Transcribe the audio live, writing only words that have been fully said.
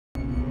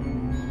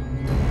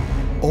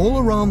All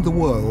around the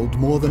world,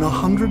 more than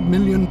 100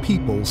 million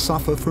people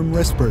suffer from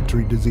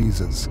respiratory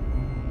diseases.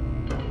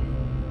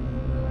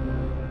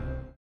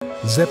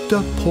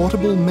 ZeptAir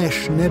Portable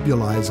Mesh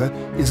Nebulizer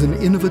is an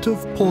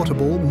innovative,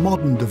 portable,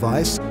 modern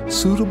device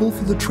suitable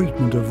for the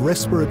treatment of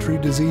respiratory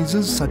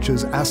diseases such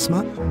as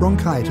asthma,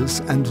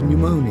 bronchitis and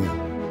pneumonia.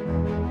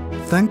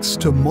 Thanks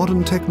to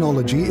modern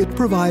technology, it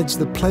provides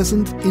the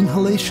pleasant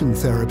inhalation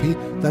therapy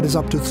that is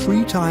up to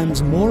 3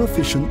 times more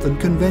efficient than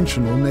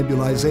conventional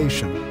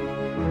nebulization.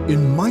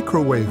 In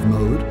microwave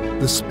mode,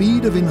 the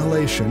speed of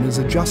inhalation is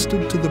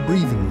adjusted to the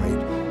breathing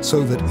rate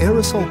so that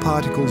aerosol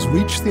particles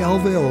reach the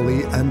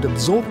alveoli and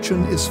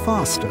absorption is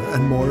faster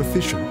and more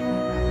efficient.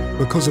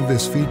 Because of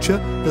this feature,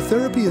 the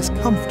therapy is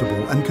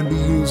comfortable and can be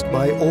used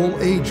by all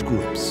age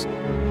groups.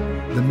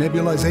 The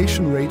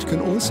nebulization rate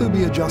can also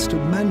be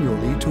adjusted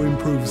manually to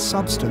improve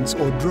substance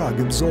or drug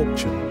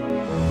absorption.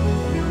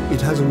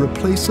 It has a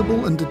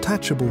replaceable and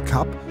detachable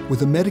cup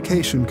with a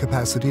medication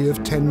capacity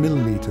of 10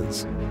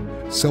 milliliters.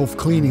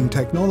 Self-cleaning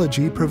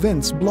technology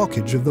prevents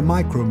blockage of the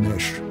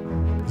micromesh.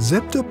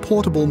 ZeptAir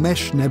Portable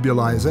Mesh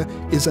Nebulizer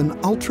is an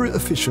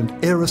ultra-efficient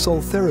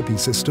aerosol therapy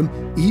system,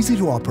 easy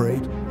to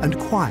operate and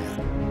quiet.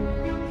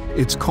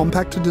 Its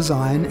compact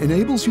design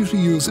enables you to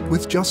use it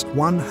with just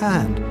one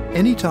hand,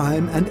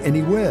 anytime and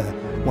anywhere,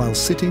 while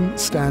sitting,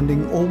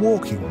 standing or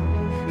walking.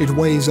 It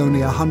weighs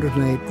only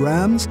 108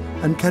 grams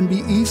and can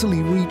be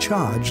easily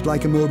recharged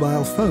like a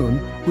mobile phone,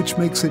 which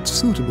makes it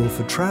suitable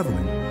for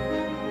traveling.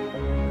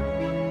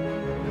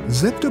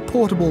 ZeptAir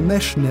Portable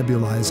Mesh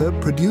Nebulizer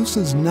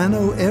produces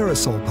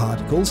nano-aerosol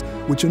particles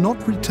which are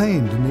not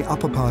retained in the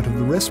upper part of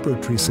the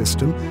respiratory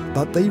system,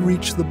 but they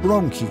reach the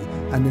bronchi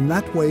and in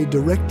that way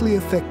directly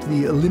affect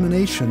the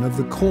elimination of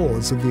the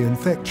cause of the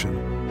infection.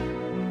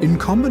 In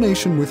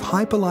combination with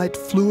hyperlight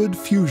fluid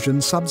fusion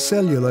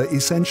subcellular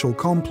essential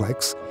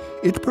complex,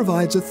 it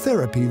provides a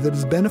therapy that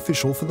is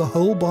beneficial for the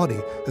whole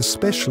body,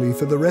 especially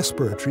for the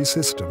respiratory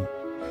system.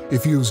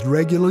 If used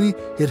regularly,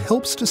 it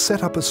helps to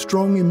set up a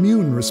strong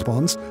immune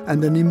response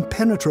and an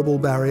impenetrable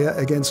barrier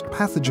against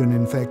pathogen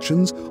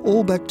infections,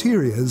 all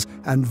bacteria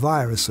and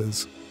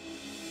viruses.